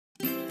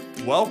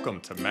Welcome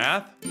to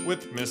Math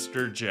with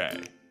Mr. J.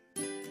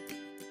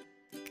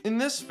 In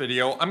this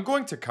video, I'm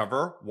going to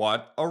cover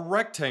what a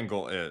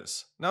rectangle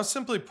is. Now,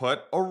 simply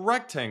put, a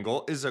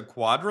rectangle is a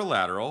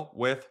quadrilateral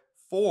with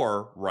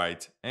 4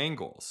 right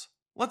angles.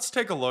 Let's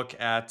take a look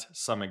at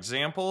some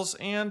examples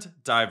and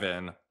dive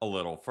in a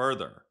little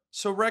further.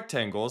 So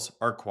rectangles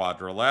are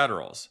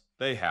quadrilaterals.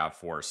 They have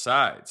 4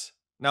 sides.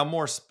 Now,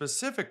 more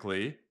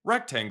specifically,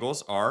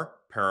 rectangles are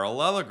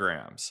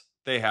parallelograms.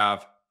 They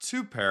have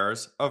 2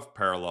 pairs of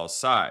parallel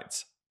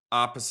sides.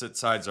 Opposite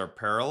sides are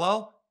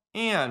parallel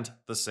and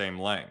the same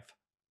length.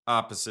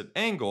 Opposite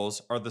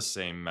angles are the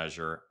same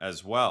measure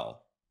as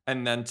well.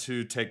 And then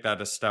to take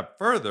that a step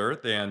further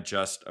than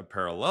just a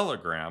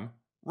parallelogram,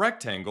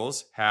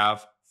 rectangles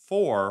have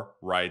 4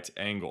 right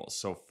angles,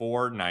 so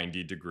 4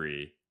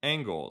 90-degree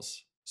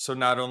angles. So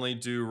not only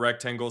do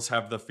rectangles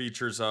have the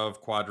features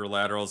of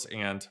quadrilaterals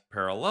and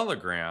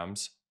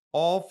parallelograms,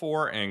 all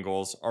 4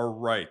 angles are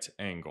right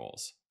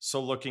angles. So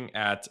looking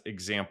at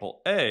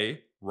example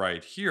A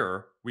right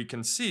here, we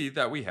can see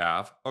that we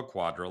have a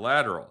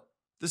quadrilateral.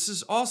 This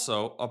is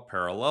also a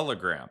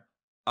parallelogram.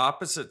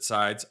 Opposite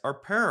sides are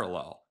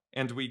parallel,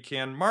 and we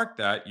can mark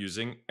that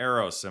using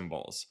arrow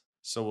symbols.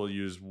 So we'll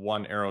use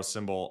one arrow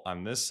symbol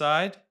on this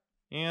side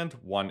and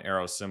one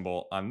arrow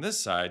symbol on this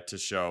side to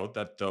show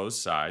that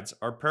those sides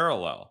are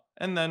parallel.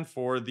 And then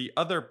for the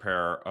other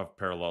pair of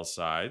parallel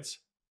sides,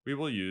 we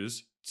will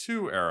use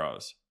 2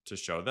 arrows to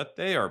show that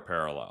they are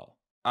parallel.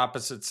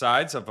 Opposite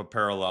sides of a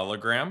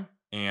parallelogram,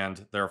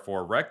 and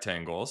therefore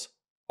rectangles,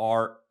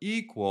 are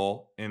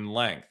equal in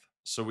length.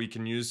 So we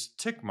can use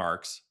tick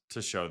marks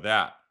to show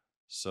that.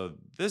 So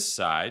this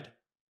side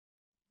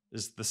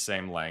is the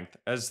same length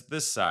as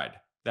this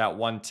side. That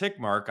one tick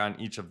mark on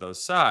each of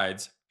those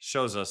sides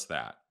shows us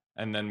that.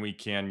 And then we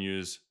can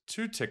use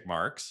 2 tick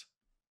marks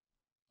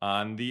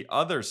on the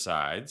other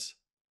sides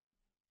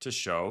to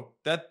show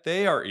that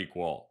they are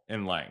equal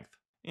in length.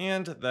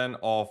 And then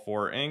all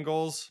 4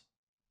 angles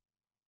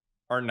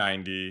are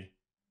 90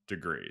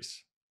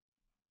 degrees.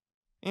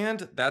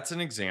 And that's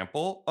an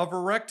example of a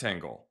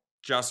rectangle.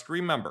 Just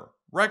remember,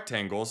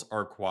 rectangles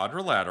are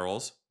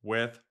quadrilaterals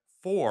with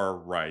 4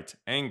 right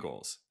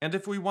angles. And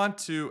if we want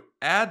to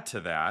add to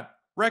that,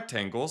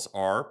 rectangles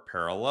are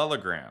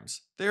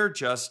parallelograms. They're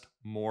just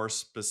more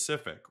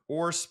specific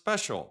or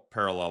special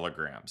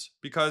parallelograms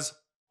because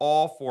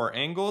all 4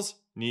 angles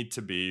need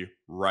to be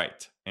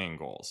right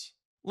angles.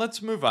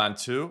 Let's move on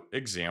to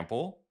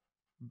example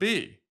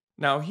B.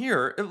 Now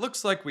here, it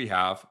looks like we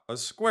have a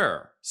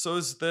square. So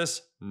is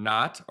this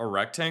not a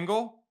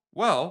rectangle?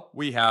 Well,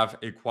 we have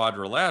a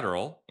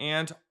quadrilateral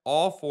and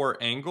all 4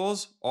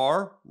 angles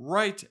are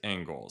right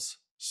angles.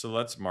 So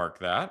let's mark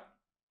that.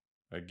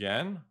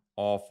 Again,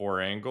 all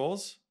 4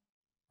 angles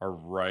are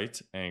right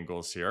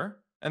angles here.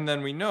 And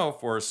then we know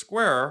for a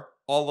square,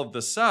 all of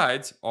the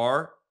sides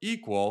are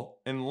equal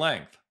in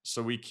length.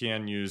 So we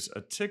can use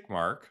a tick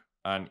mark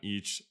on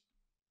each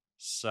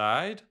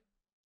side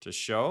to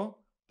show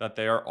that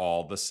they are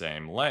all the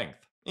same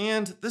length.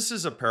 And this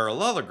is a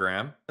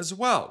parallelogram as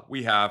well.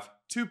 We have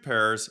 2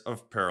 pairs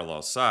of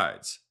parallel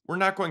sides. We're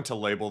not going to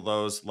label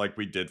those like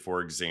we did for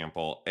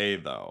example A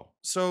though.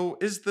 So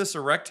is this a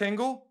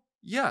rectangle?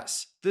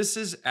 Yes, this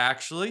is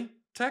actually,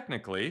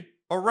 technically,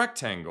 a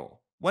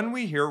rectangle. When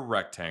we hear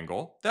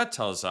rectangle, that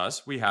tells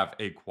us we have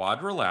a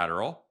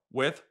quadrilateral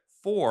with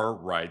 4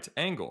 right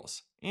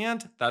angles.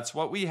 And that's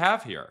what we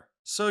have here.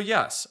 So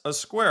yes, a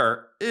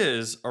square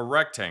is a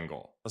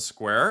rectangle. A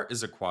square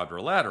is a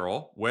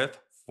quadrilateral with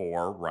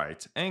 4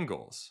 right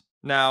angles.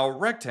 Now,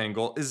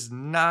 rectangle is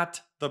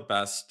not the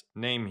best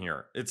name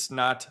here. It's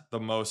not the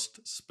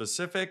most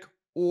specific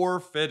or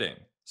fitting.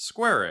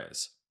 Square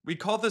is. We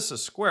call this a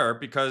square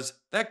because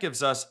that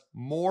gives us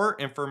more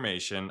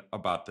information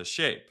about the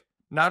shape.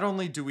 Not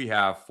only do we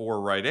have 4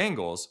 right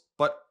angles,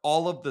 but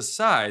all of the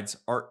sides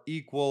are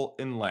equal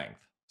in length.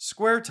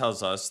 Square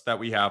tells us that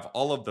we have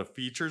all of the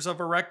features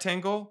of a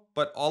rectangle,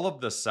 but all of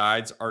the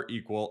sides are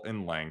equal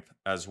in length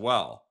as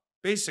well.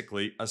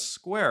 Basically, a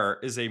square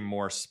is a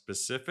more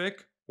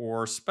specific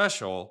or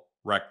special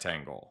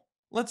rectangle.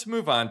 Let's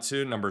move on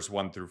to numbers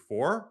 1 through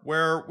 4,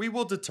 where we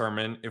will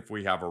determine if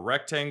we have a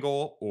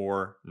rectangle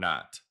or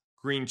not.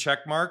 Green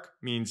check mark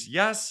means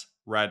yes,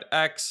 red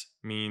X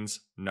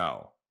means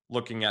no.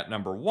 Looking at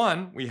number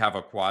 1, we have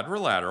a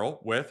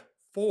quadrilateral with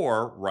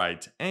 4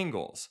 right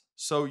angles.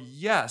 So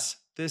yes,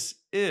 this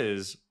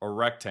is a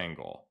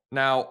rectangle.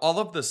 Now, all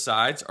of the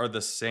sides are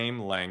the same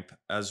length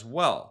as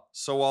well.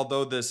 So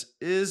although this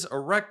is a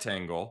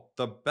rectangle,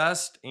 the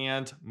best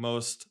and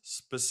most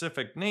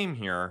specific name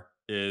here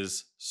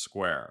is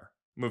square.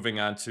 Moving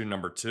on to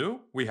number 2,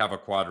 we have a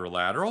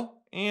quadrilateral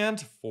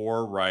and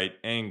 4 right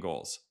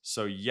angles.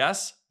 So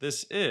yes,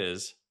 this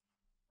is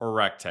a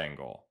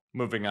rectangle.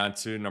 Moving on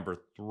to number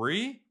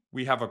 3,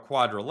 we have a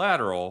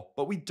quadrilateral,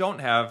 but we don't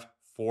have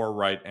 4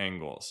 right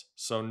angles.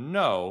 So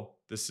no,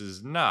 this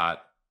is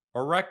not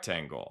a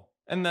rectangle.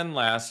 And then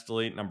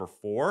lastly, number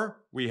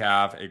 4, we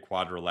have a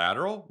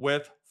quadrilateral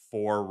with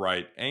 4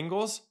 right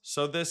angles.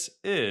 So this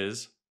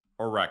is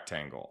a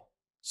rectangle.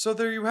 So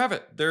there you have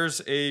it.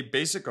 There's a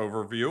basic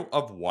overview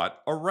of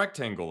what a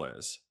rectangle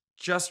is.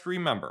 Just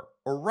remember,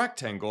 a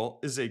rectangle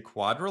is a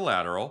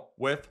quadrilateral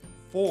with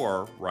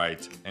 4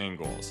 right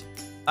angles.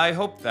 I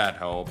hope that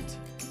helped.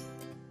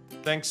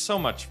 Thanks so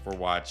much for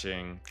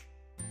watching.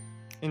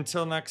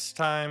 Until next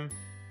time,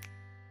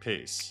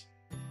 peace.